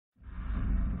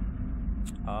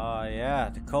Oh yeah,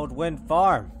 the Cold Wind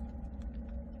Farm.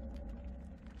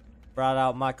 Brought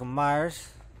out Michael Myers.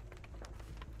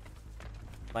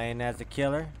 Playing as the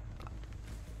killer.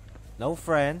 No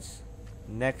friends.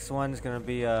 Next one's gonna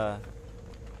be a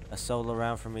solo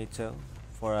round for me too.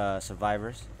 For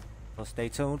survivors. So stay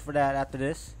tuned for that after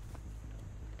this.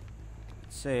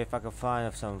 Let's see if I can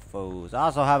find some foes. I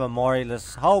also have a Mori.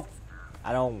 Let's hope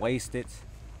I don't waste it.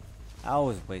 I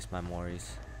always waste my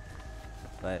Moris.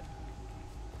 But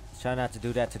try not to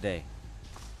do that today.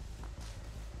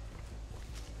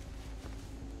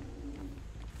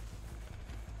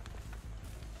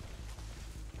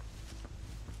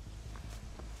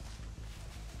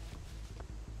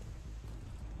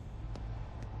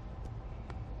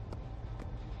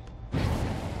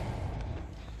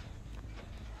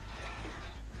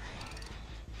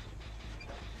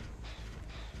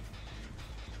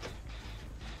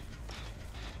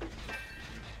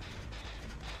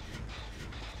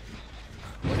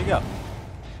 Where'd he go?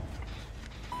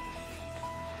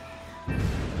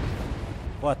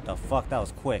 What the fuck? That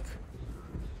was quick.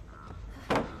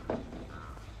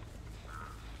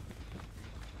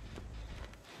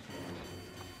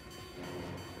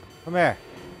 Come here.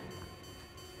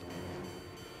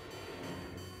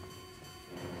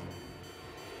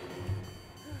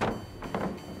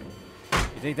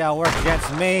 You think that'll work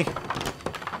against me?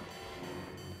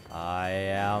 I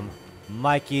am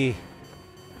Mikey.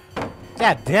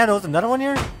 God damn, there was another one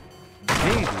here?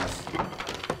 Jesus.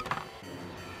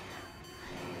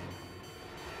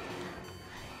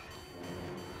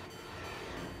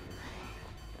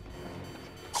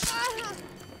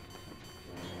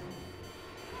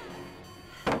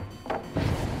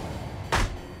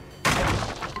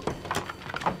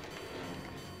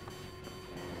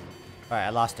 Alright, I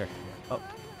lost her. Oh.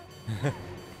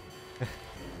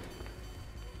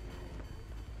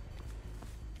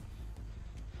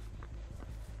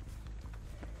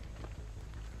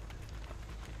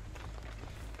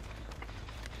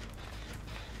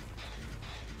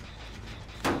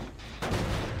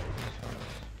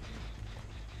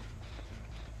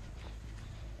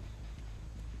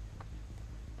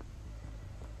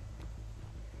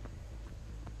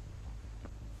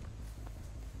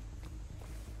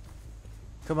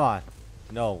 Come on.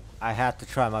 No, I have to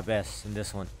try my best in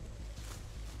this one.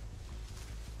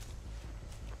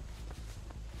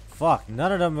 Fuck,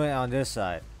 none of them went on this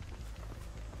side.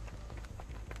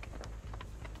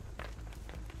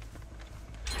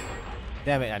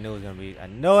 Damn it, I knew it was gonna be. I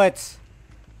knew it!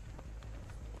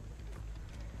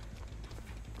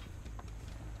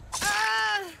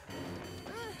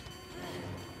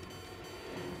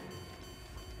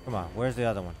 Come on, where's the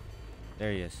other one?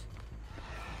 There he is.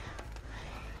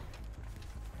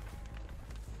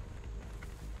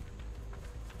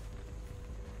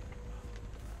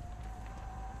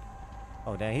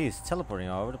 Oh, damn, he's teleporting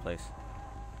all over the place.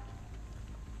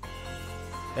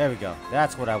 There we go.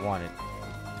 That's what I wanted.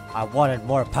 I wanted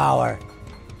more power.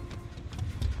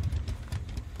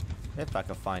 If I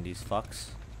could find these fucks.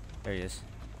 There he is.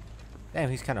 Damn,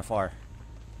 he's kind of far.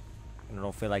 I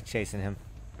don't feel like chasing him.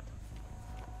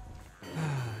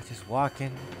 Just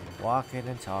walking, walking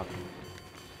and talking.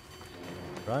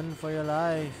 Run for your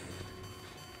life.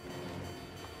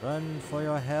 Run for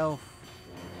your health.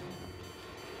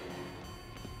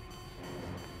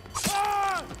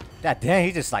 God damn,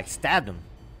 he just like stabbed him.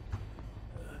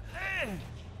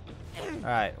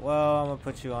 Alright, well, I'm gonna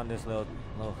put you on this little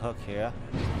hook here.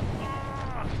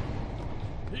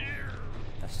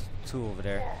 That's two over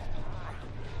there.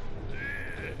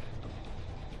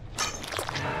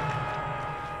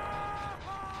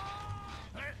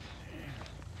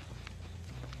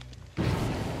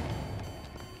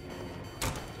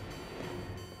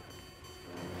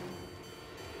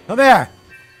 Come here!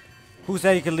 Who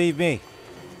said you could leave me?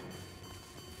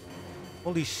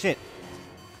 Holy shit.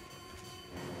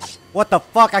 What the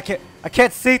fuck? I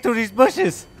can't see through these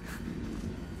bushes.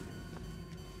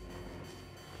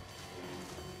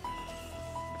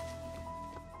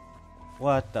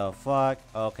 What the fuck?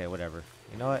 Okay, whatever.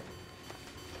 You know what?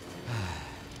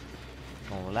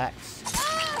 Gonna relax.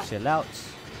 Chill out.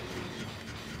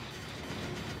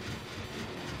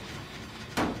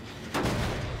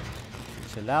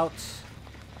 Chill out.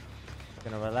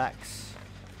 Gonna relax.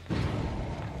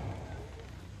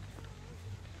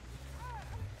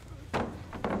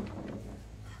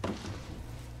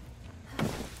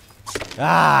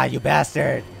 Ah, you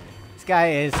bastard! This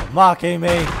guy is mocking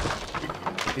me.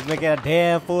 He's making a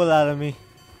damn fool out of me.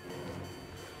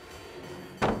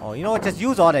 Oh, you know what? Just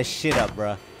use all that shit up,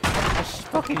 bruh. Just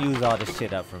fucking use all this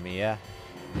shit up for me, yeah?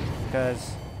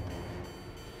 Because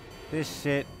this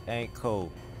shit ain't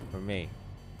cool. For me.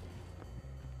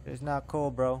 It's not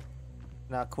cool, bro.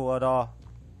 Not cool at all.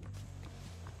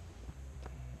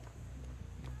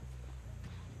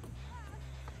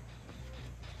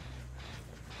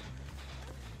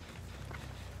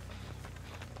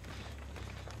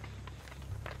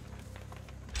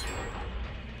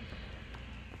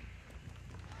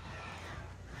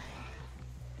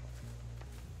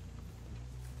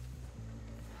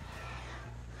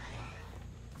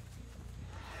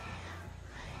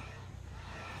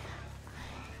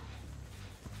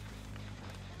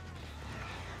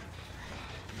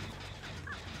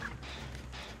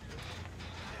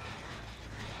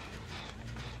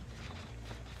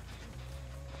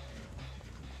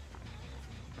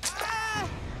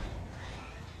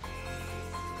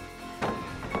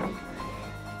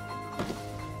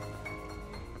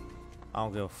 I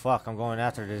don't give a fuck. I'm going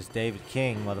after this David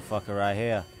King motherfucker right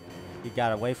here. He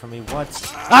got away from me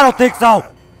once. I don't think so!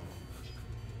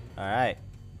 Alright.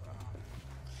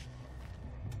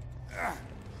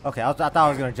 Okay, I thought I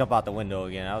was gonna jump out the window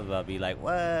again. I was about to be like,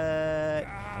 what? Okay.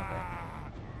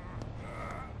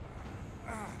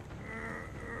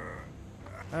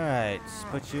 Alright, let's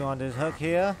put you on this hook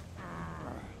here.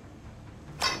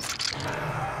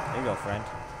 There you go, friend.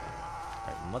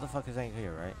 Alright, motherfuckers ain't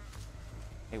here, right?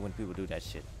 Hate when people do that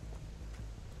shit.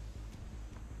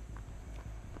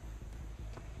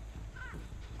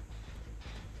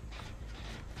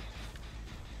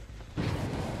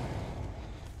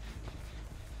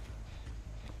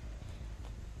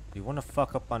 You wanna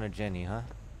fuck up on a Jenny, huh?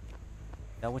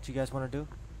 Is that what you guys wanna do?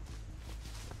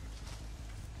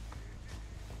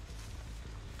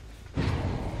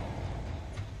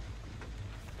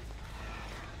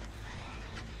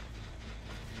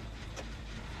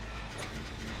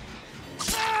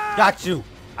 Got you!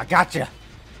 I got you!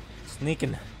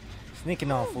 Sneaking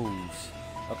on fools.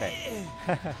 Okay.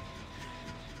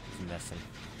 He's messing.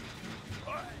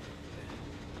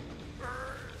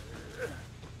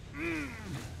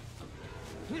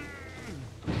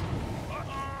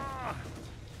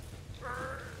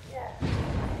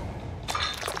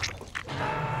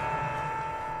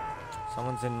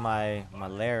 Someone's in my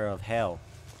lair of hell.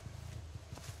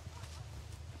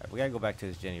 Alright, we gotta go back to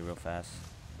this Jenny real fast.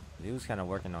 He was kind of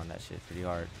working on that shit pretty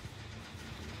hard.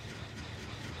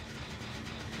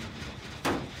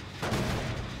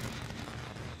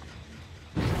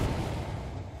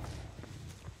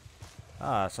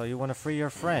 Ah, so you want to free your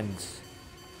friends.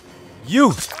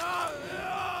 You!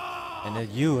 And then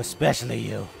you, especially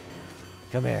you.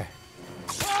 Come here.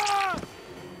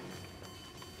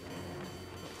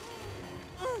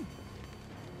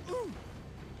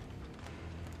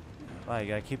 Wow, you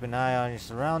gotta keep an eye on your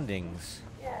surroundings.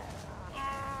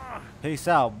 Peace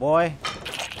out, boy.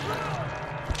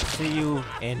 See you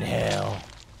in hell.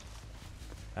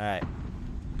 Alright.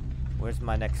 Where's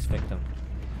my next victim?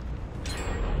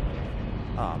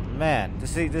 Oh man.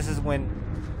 This is when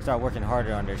I start working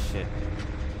harder on this shit.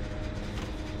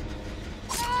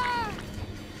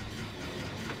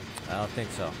 I don't think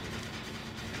so.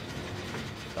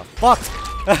 The fuck?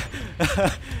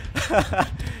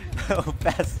 Oh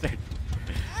bastard.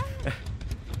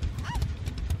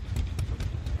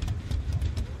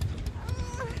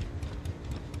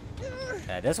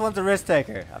 Yeah, this one's a risk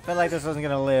taker. I feel like this one's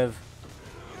gonna live.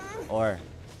 Or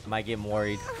might get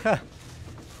worried.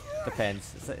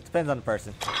 Depends. It depends on the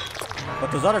person. But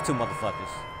those other two motherfuckers,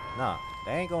 nah,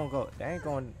 they ain't gonna go. They ain't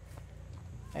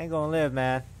gonna live,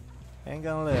 man. They ain't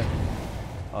gonna live.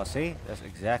 Oh, see? That's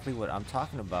exactly what I'm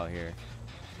talking about here.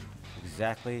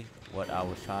 Exactly what I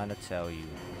was trying to tell you.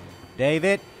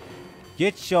 David,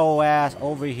 get your ass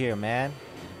over here, man.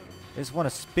 I just want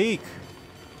to speak.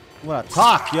 I want to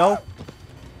talk, yo.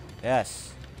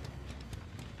 Yes.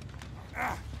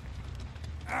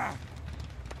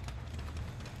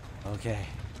 Okay.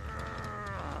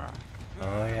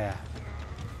 Oh, yeah.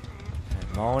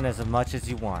 And moan as much as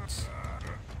you want.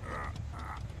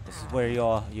 This is where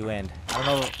you end. I don't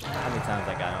know how many times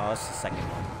I got it. Oh, it's the second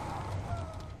one.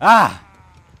 Ah!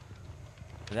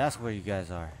 So that's where you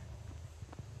guys are.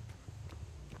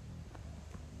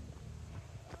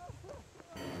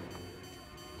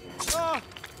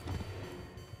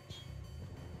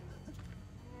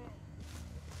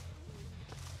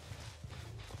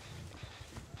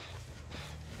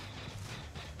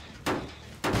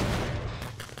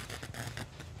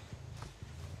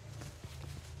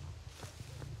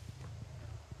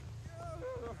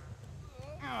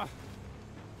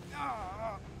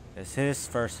 It's his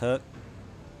first hook.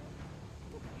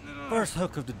 First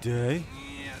hook of the day.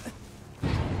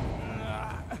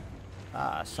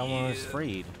 Ah, someone was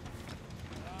freed.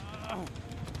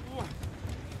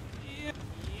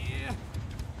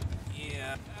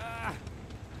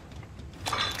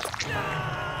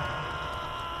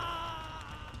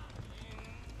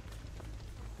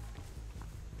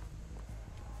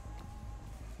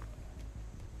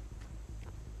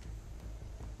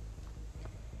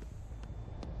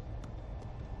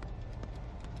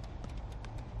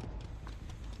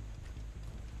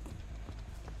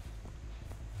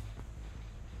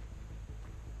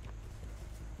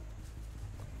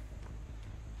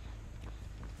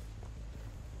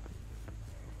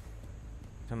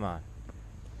 Come on.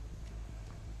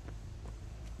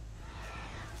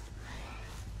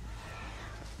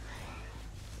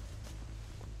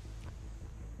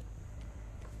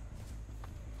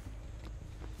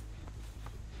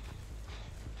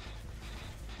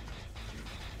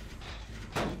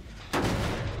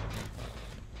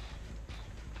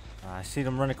 I see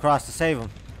them run across to save them.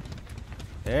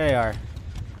 There they are.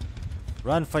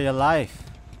 Run for your life.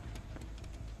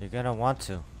 You're gonna want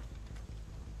to.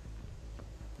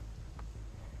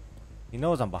 He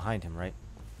knows I'm behind him, right?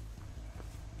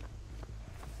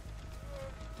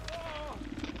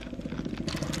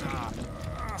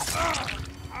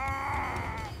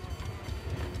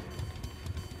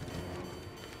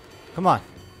 Come on.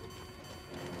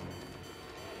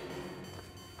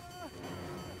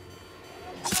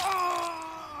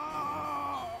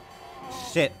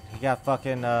 Shit, he got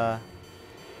fucking,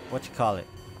 what you call it?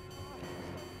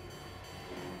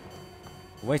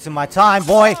 Wasting my time,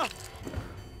 boy!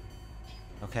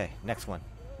 Okay, next one.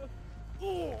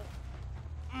 Okay,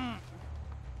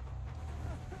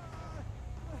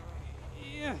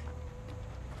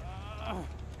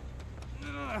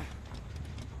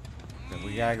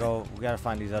 we gotta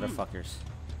find these other fuckers.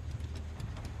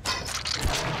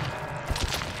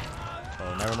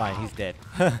 Oh, never mind, he's dead.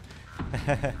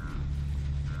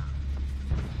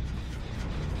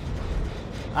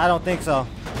 I don't think so.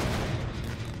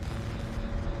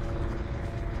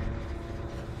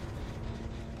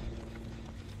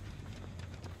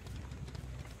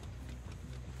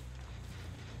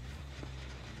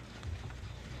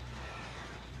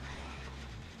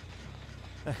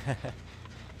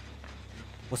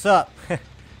 What's up? This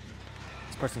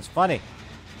person's funny.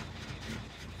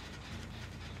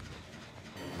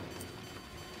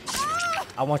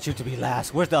 I want you to be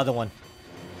last. Where's the other one?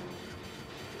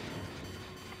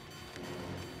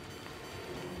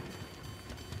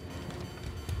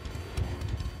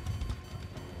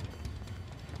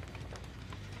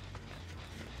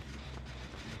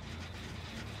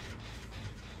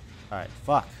 Alright,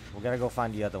 fuck. We gotta go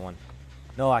find the other one.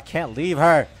 No, I can't leave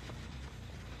her.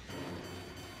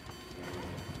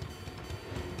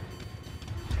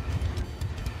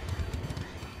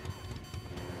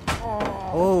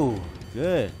 Oh,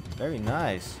 good. Very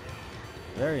nice.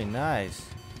 Very nice.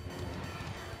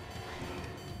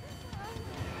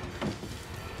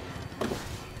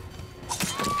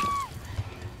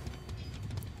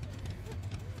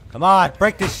 Come on,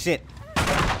 break this shit.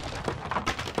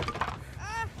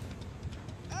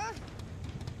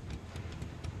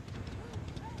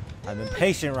 I'm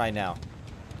impatient right now.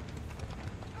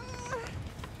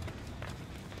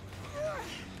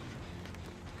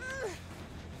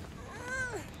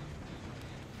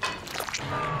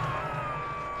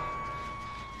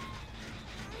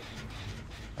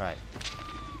 All right.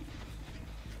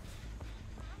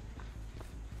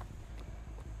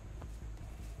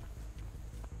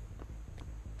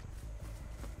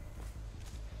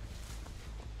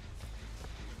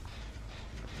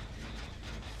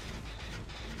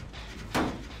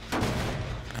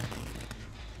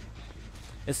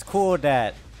 It's cool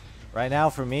that right now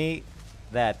for me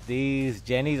that these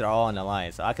Jennies are all in the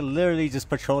line, so I can literally just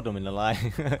patrol them in the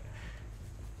line.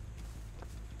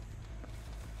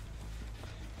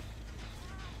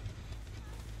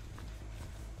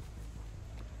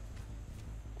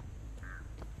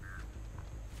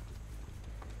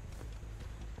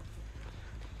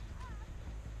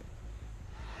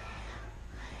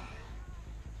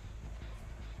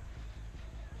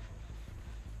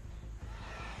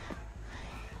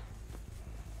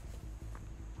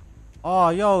 Oh,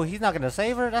 yo, he's not gonna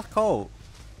save her? That's cold.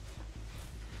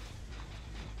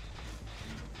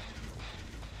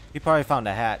 He probably found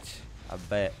a hatch, I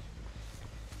bet.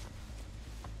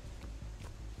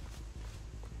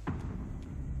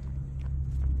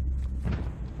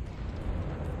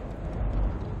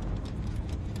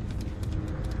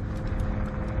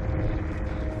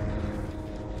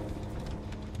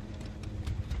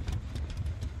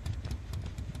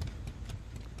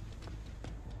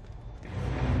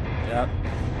 Yep.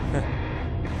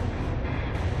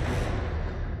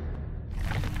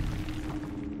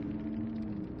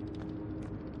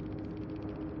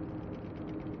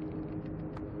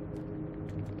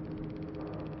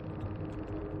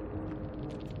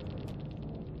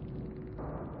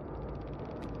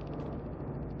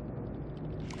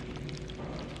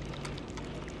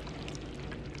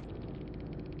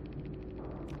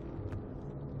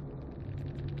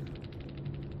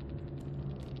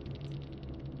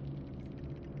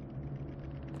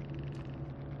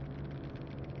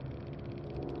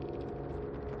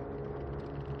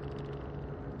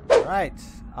 Right,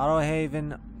 Auto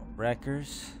Haven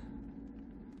Wreckers.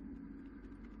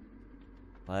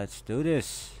 Let's do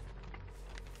this.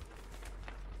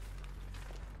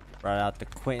 Brought out the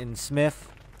Quentin Smith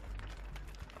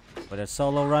with a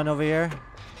solo run over here.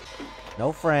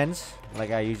 No friends,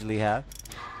 like I usually have.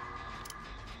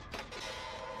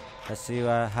 Let's see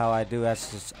how I do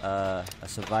as a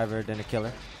survivor than a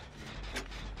killer.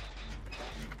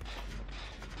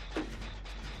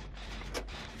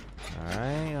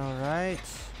 Alright, alright.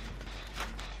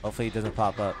 Hopefully he doesn't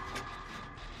pop up.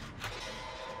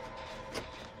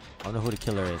 I don't know who the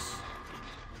killer is.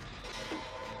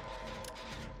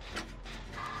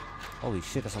 Holy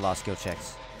shit, that's a lot of skill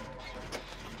checks.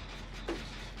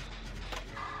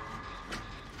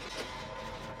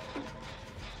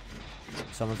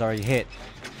 Someone's already hit.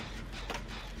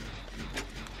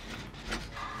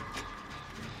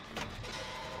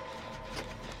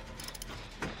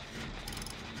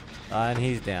 And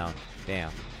he's down.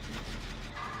 Damn.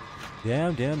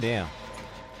 Damn, damn, damn.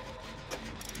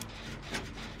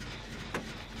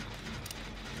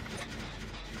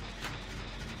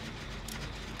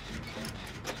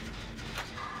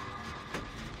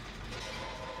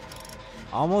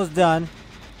 Almost done.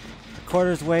 A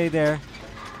quarter's way there.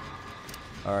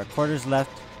 Or a quarter's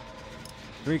left.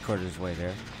 3/4 way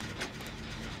there.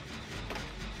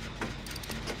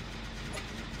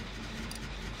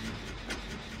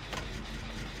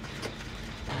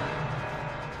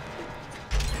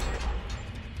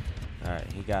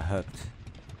 Alright, he got hooked.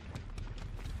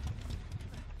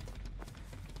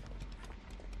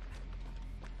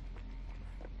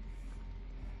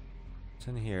 What's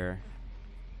in here?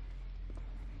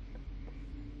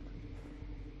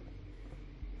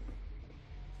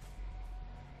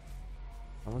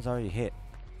 Someone's already hit.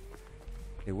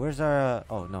 Okay, where's our...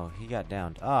 oh, no. He got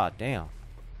downed. Ah, damn.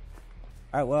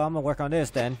 Alright, well, I'm gonna work on this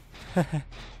then. I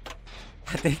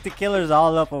think the killer's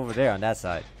all up over there on that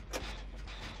side.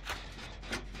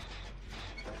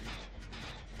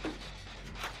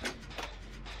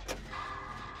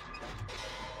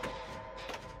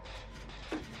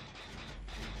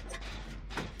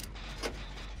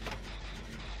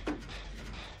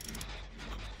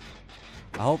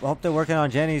 I hope they're working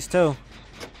on Jenny's too.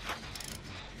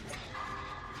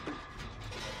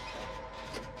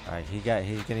 Alright, he's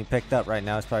getting picked up right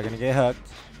now. He's probably gonna get hooked.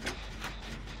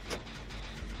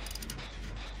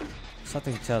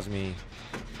 Something tells me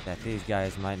that these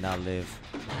guys might not live.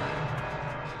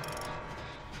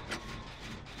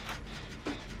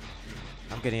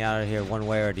 I'm getting out of here one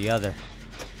way or the other.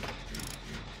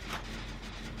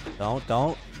 Don't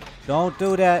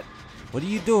do that. What are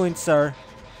you doing, sir?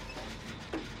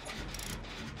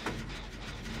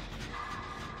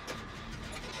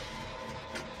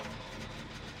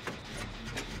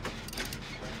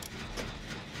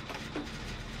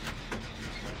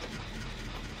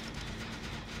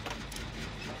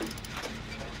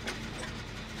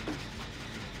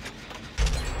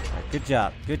 Good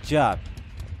job. Good job.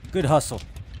 Good hustle.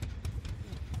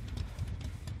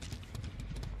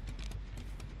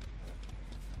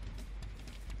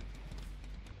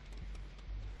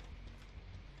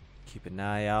 Keep an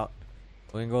eye out.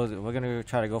 We're gonna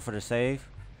try to go for the save.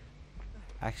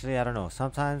 Actually, I don't know.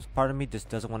 Sometimes part of me just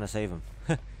doesn't want to save him.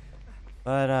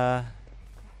 But I'm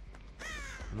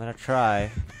gonna try.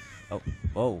 Oh,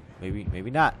 whoa,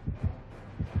 maybe not.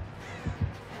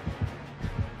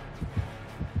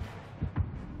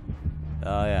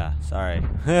 Oh yeah, sorry.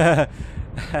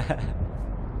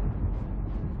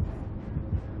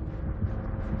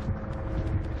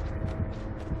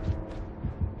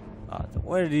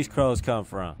 Where did these crows come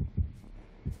from?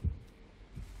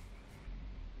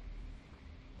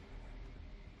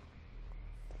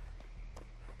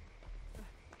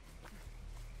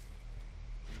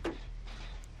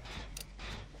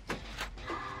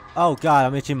 Oh god,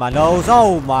 I'm itching my nose.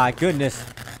 Oh my goodness.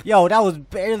 Yo, that was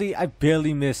I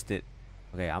barely missed it.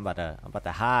 Okay, I'm about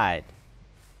to hide.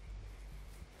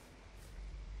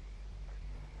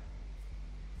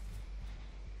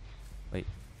 Wait.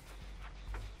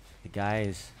 The guy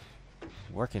is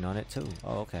working on it too.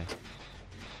 Oh, okay.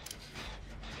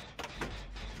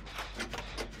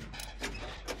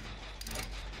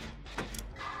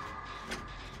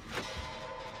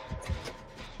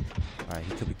 Alright,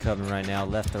 he could be coming right now,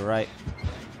 left or right.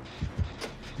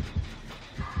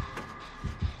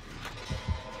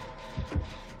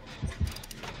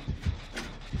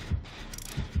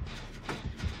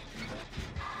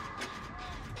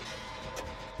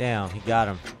 Damn, he got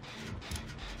him.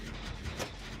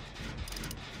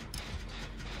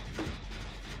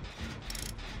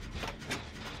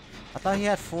 I thought he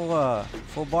had full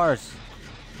bars.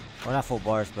 Well, not full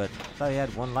bars, but I thought he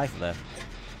had 1 life left.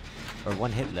 Or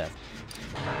 1 hit left.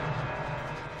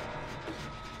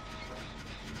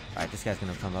 Alright, this guy's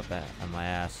gonna come up on my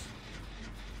ass.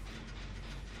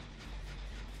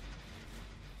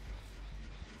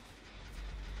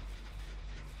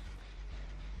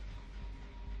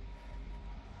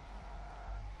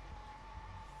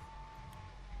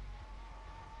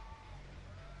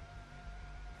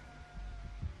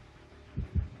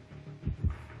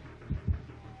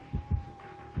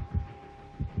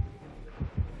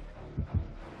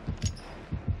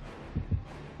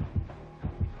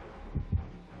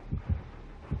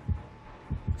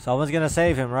 Someone's gonna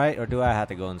save him, right? Or do I have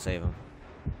to go and save him?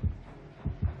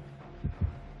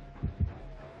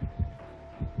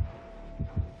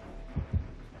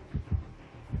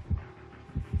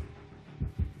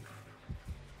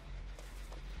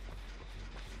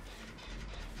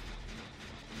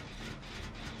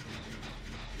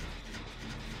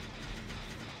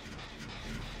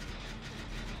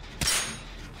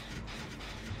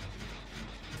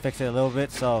 Fix it a little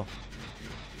bit so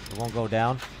it won't go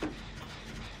down.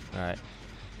 Alright.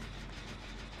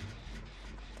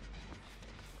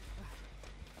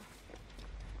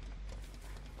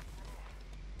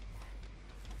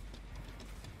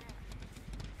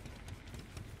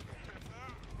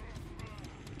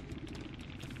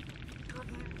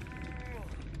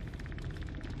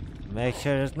 Make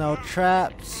sure there's no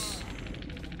traps.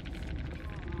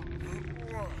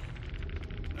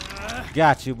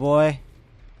 Got you, boy.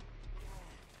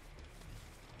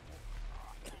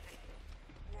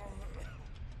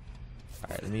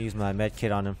 Alright, let me use my med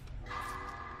kit on him.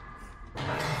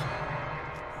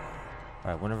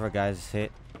 Alright, one of our guys is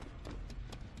hit.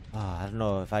 Oh, I don't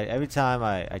know if every time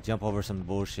I jump over some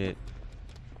bullshit.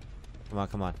 Come on,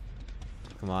 come on.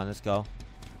 Come on, let's go.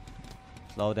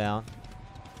 Slow down.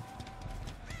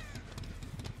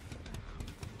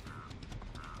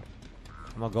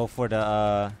 I'm gonna go for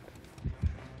the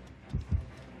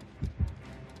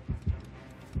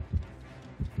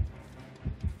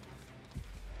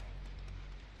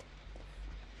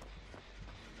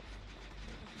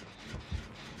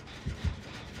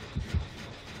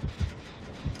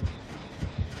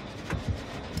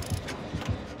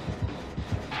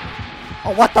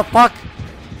Oh, what the fuck?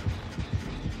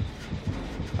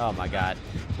 Oh my god.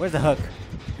 Where's the hook?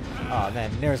 Oh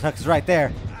man, nearest hook is right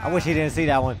there. I wish he didn't see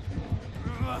that one.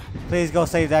 Please go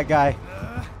save that guy.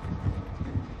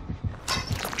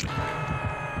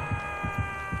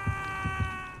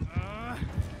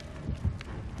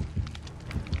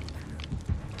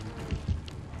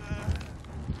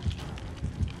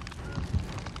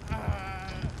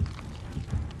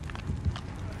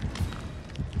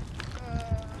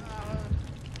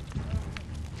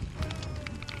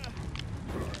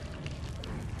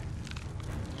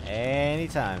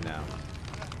 Anytime now.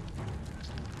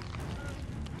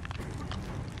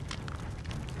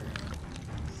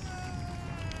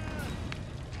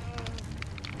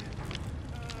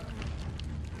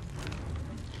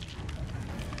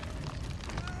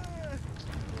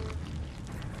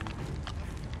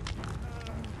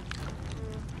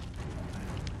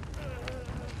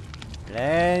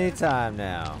 Anytime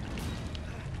now.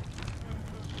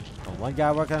 Oh, one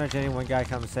guy working on a Jenny, one guy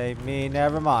come save me.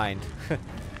 Never mind.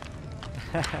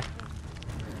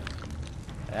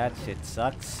 That shit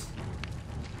sucks.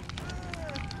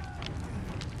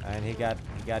 And he got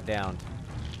downed.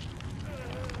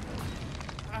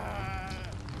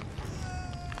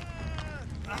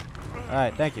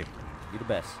 Alright, thank you. You're the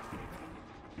best.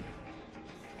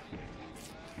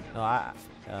 No,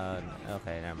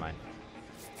 okay, never mind.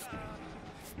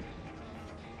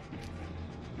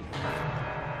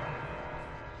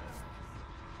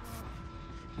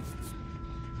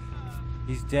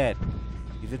 He's dead.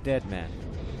 He's a dead man.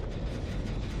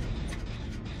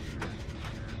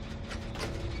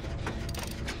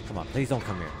 Come on, please don't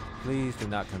come here. Please do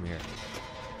not come here.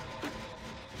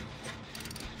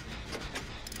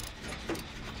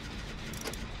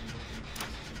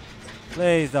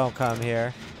 Please don't come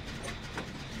here.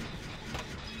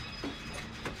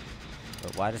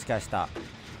 But why this guy stop?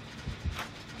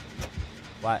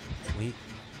 What? It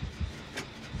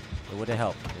would have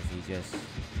helped if he just...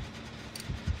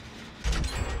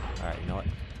 Alright, you know what?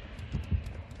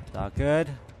 It's all good.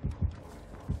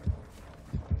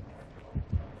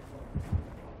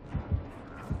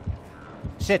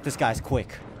 Shit, this guy's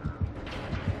quick.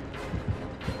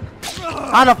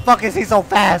 How the fuck is he so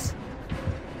fast?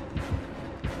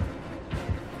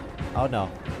 Oh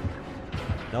no.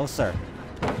 No sir.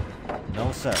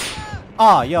 No sir.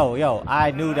 Oh, yo, I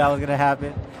knew that was gonna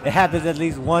happen. It happens at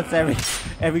least once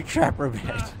every trapper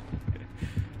match.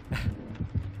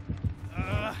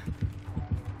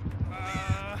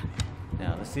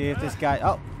 Now let's see if this guy.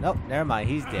 Oh, nope, never mind.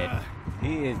 He's dead.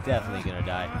 He is definitely gonna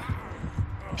die.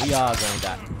 We are gonna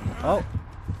die. Oh.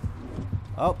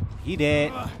 Oh, he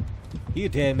dead. He a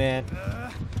dead man.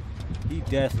 He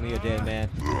definitely a dead man.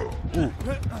 Ooh.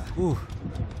 Ooh.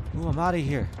 Ooh, I'm out of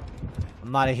here.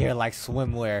 I'm out of here like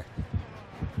swimwear.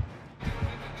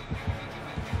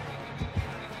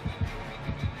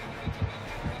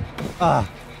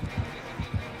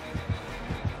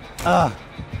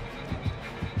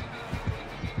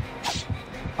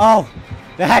 Oh,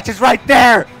 the hatch is right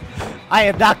there. I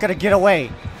am not gonna get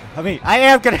away. I mean, I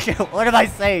am gonna get. What am I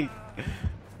saying?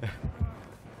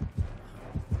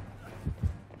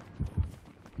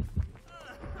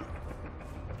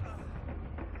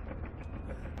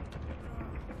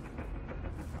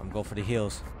 I'm going for the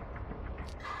heels.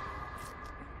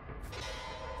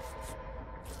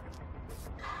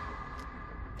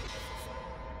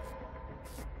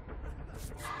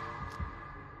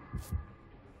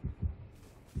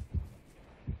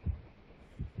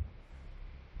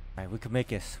 Alright, we can make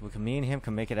this. Me and him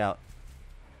can make it out.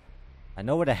 I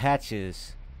know where the hatch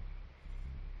is.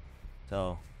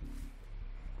 So.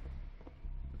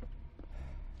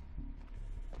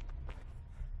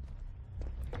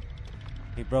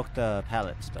 He broke the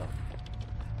pallets though.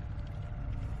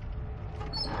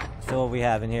 So what we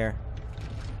have in here.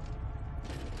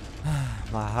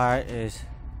 My heart is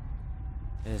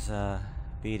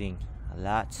beating a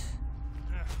lot.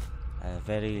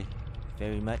 Very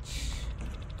much.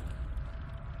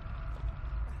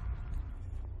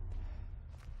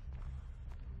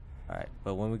 Alright,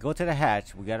 but when we go to the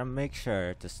hatch, we gotta make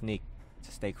sure to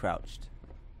stay crouched.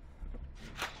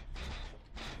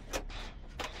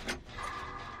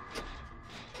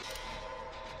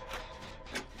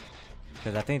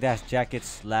 Because I think that's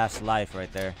Jacket's last life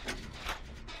right there.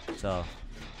 So.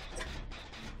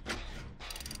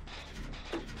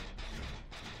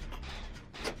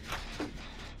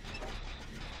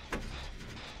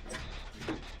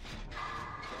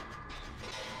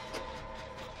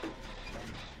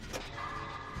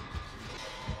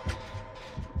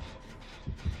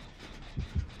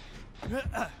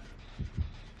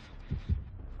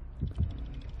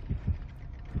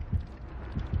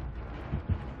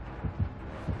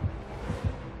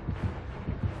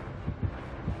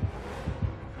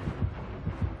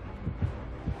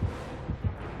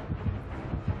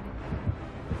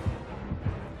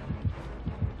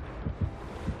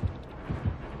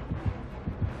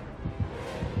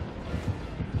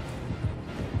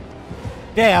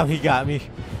 Damn, he got me.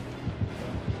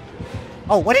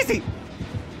 Oh, what is he?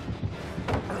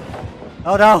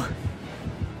 Oh no.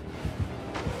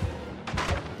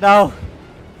 No.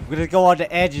 I'm gonna go on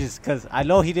the edges because I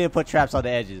know he didn't put traps on the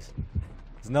edges.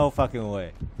 There's no fucking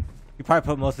way. He probably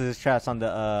put most of his traps on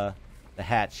the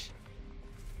hatch.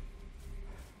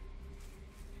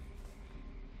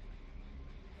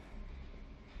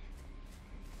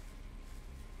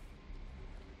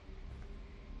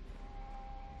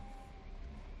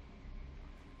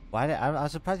 I'm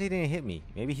surprised he didn't hit me.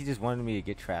 Maybe he just wanted me to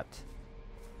get trapped.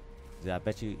 I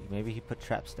bet you, maybe he put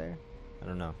traps there? I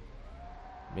don't know.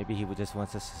 Maybe he just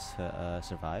wants us to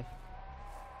survive.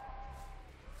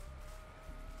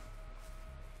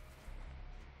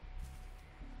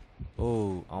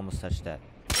 Oh, almost touched that.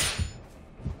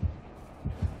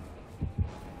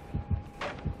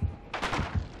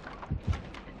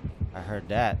 I heard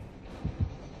that.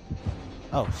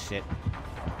 Oh, shit.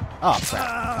 Oh,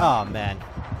 crap. Oh, man.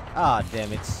 Ah,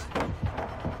 damn it.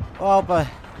 Oh, but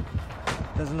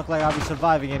doesn't look like I'll be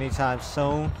surviving anytime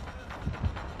soon.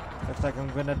 Looks like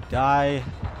I'm gonna die.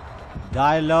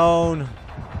 Die alone.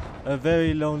 A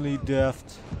very lonely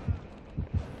death.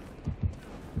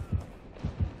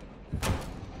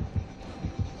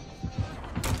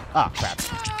 Ah, crap.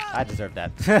 I deserve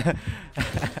that.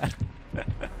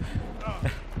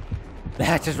 The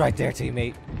hatch is right there,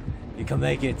 teammate. You can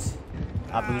make it.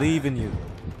 I believe in you.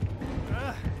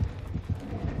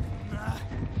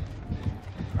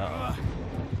 Uh-oh.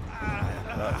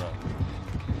 Uh-oh.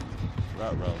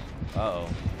 Uh-oh.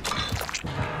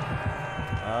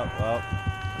 Oh, well.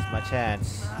 That's my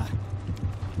chance.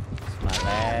 It's my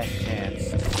last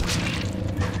chance.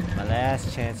 My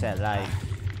last chance at life.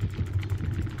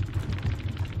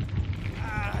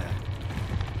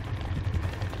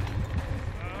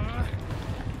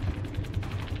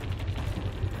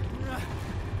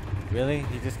 Really?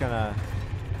 He's just gonna...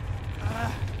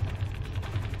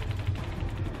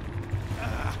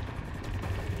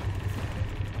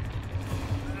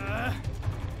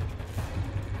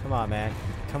 Come on, man.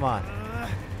 Come on.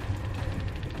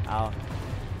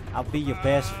 I'll be your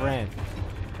best friend.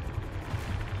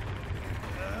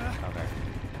 Okay.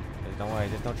 Don't worry,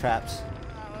 there's no traps.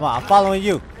 Come on, I'm following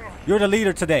you. You're the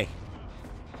leader today.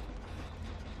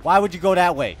 Why would you go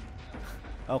that way?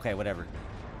 Okay, whatever.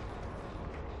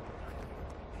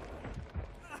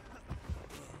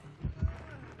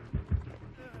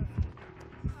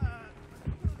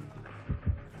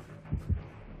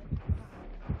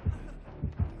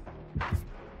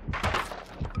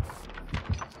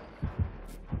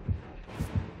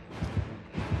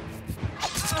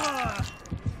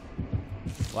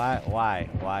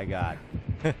 Why, God?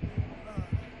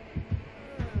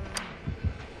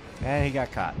 And he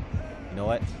got caught. You know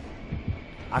what?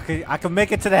 I could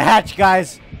make it to the hatch,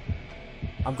 guys.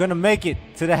 I'm gonna make it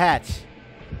to the hatch.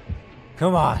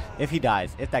 Come on. If he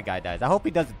dies, if that guy dies, I hope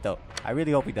he doesn't though. I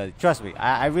really hope he doesn't. Trust me.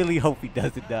 I really hope he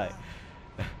doesn't die.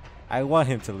 I want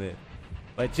him to live.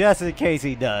 But just in case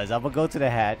he does, I'm gonna go to the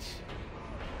hatch.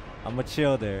 I'm gonna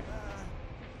chill there.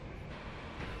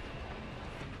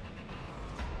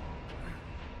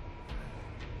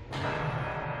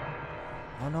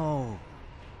 Oh no.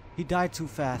 He died too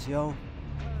fast, yo.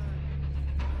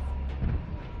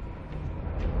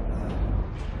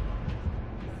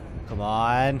 Come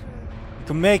on. You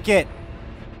can make it.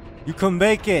 You can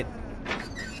make it.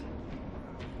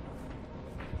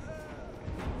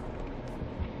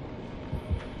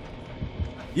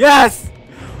 Yes!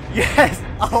 Yes!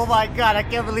 Oh my God, I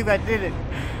can't believe I did it.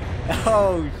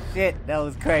 Oh shit, that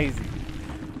was crazy.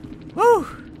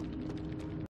 Woo!